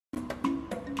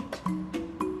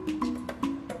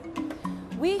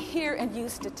We hear and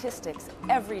use statistics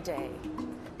every day.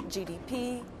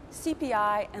 GDP,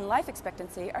 CPI, and life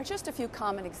expectancy are just a few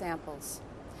common examples.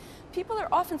 People are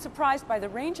often surprised by the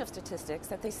range of statistics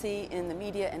that they see in the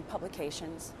media and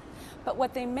publications. But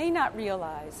what they may not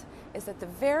realize is that the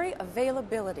very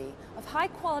availability of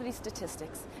high-quality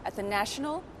statistics at the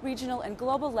national, regional, and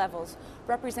global levels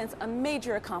represents a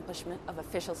major accomplishment of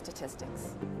official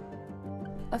statistics.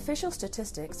 Official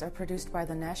statistics are produced by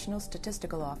the National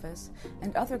Statistical Office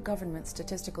and other government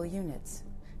statistical units.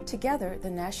 Together, the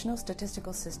national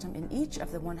statistical system in each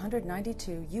of the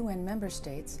 192 UN member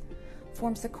states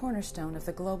forms the cornerstone of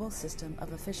the global system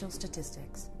of official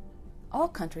statistics. All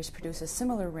countries produce a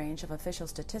similar range of official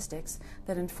statistics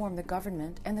that inform the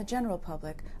government and the general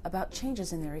public about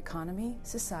changes in their economy,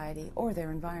 society, or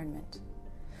their environment.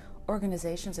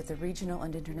 Organizations at the regional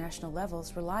and international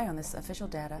levels rely on this official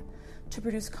data to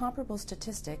produce comparable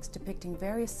statistics depicting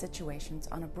various situations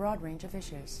on a broad range of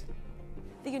issues.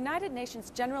 The United Nations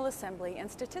General Assembly and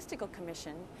Statistical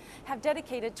Commission have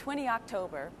dedicated 20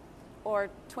 October, or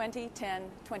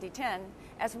 2010,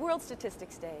 as World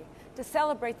Statistics Day to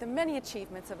celebrate the many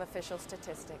achievements of official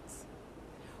statistics.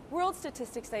 World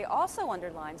Statistics Day also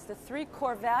underlines the three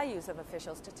core values of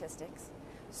official statistics: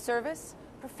 service,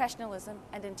 professionalism,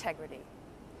 and integrity.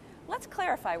 Let's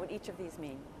clarify what each of these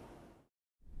mean.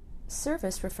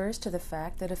 Service refers to the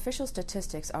fact that official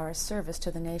statistics are a service to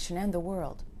the nation and the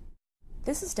world.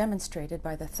 This is demonstrated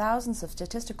by the thousands of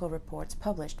statistical reports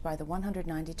published by the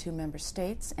 192 member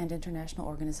states and international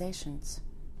organizations.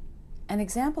 An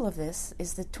example of this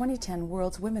is the 2010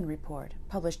 World's Women Report,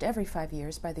 published every 5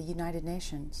 years by the United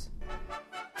Nations.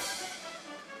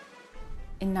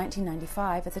 In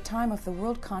 1995, at the time of the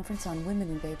World Conference on Women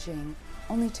in Beijing,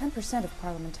 only 10% of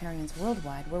parliamentarians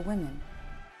worldwide were women.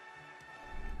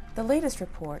 The latest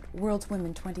report, World's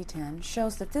Women 2010,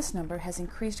 shows that this number has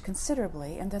increased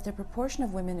considerably and that the proportion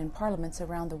of women in parliaments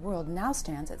around the world now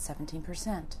stands at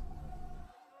 17%.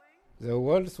 The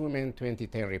World's Women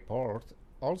 2010 report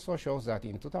also shows that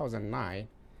in 2009,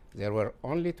 there were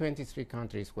only 23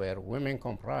 countries where women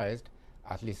comprised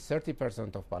at least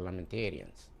 30% of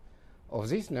parliamentarians. Of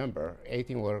this number,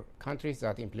 18 were countries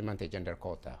that implement a gender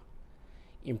quota.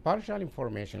 Impartial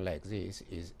information like this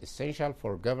is essential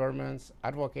for governments,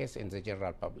 advocates, and the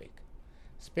general public,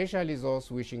 especially those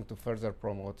wishing to further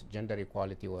promote gender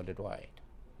equality worldwide.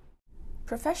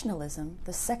 Professionalism,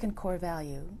 the second core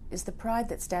value, is the pride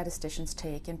that statisticians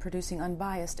take in producing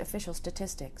unbiased official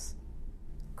statistics,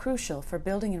 crucial for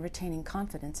building and retaining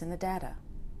confidence in the data.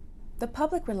 The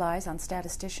public relies on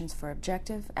statisticians for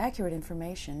objective, accurate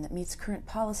information that meets current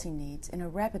policy needs in a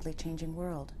rapidly changing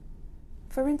world.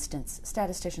 For instance,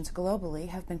 statisticians globally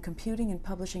have been computing and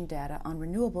publishing data on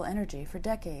renewable energy for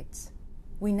decades.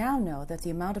 We now know that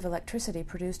the amount of electricity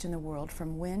produced in the world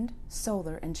from wind,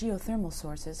 solar, and geothermal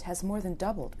sources has more than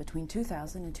doubled between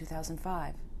 2000 and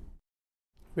 2005.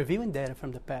 Reviewing data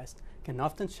from the past can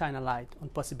often shine a light on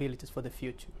possibilities for the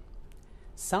future.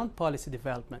 Sound policy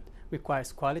development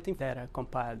requires quality data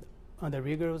compiled under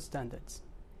rigorous standards.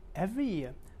 Every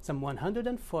year, some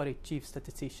 140 chief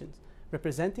statisticians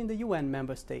representing the UN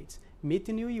member states meet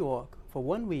in New York for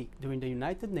 1 week during the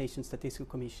United Nations Statistical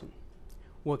Commission.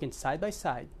 Working side by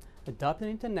side, adopting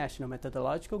international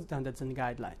methodological standards and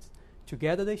guidelines,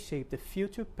 together they shape the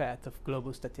future path of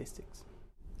global statistics.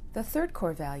 The third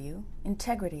core value,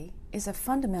 integrity, is a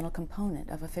fundamental component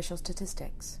of official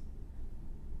statistics.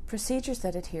 Procedures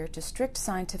that adhere to strict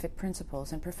scientific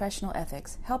principles and professional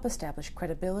ethics help establish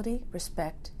credibility,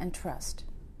 respect, and trust.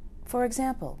 For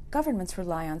example, governments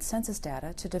rely on census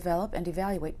data to develop and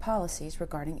evaluate policies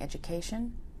regarding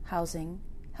education, housing,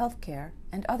 healthcare,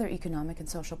 and other economic and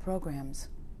social programs.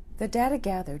 The data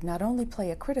gathered not only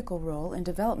play a critical role in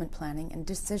development planning and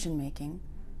decision-making,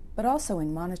 but also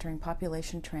in monitoring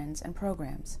population trends and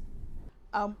programs.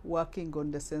 I'm working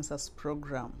on the census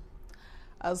program.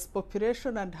 As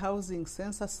population and housing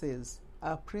censuses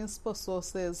are principal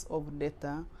sources of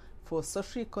data for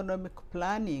socioeconomic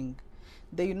planning,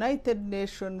 the United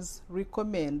Nations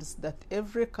recommends that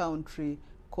every country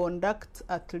conduct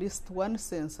at least one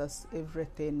census every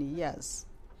 10 years.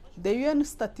 The UN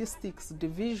Statistics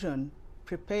Division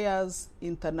prepares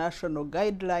international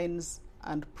guidelines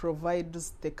and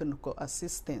provides technical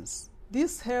assistance.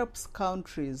 This helps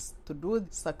countries to do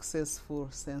successful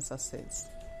censuses.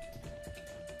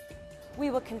 We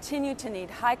will continue to need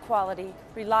high-quality,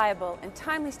 reliable, and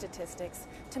timely statistics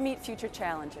to meet future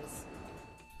challenges.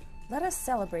 Let us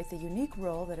celebrate the unique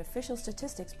role that official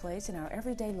statistics plays in our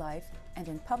everyday life and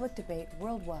in public debate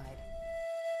worldwide.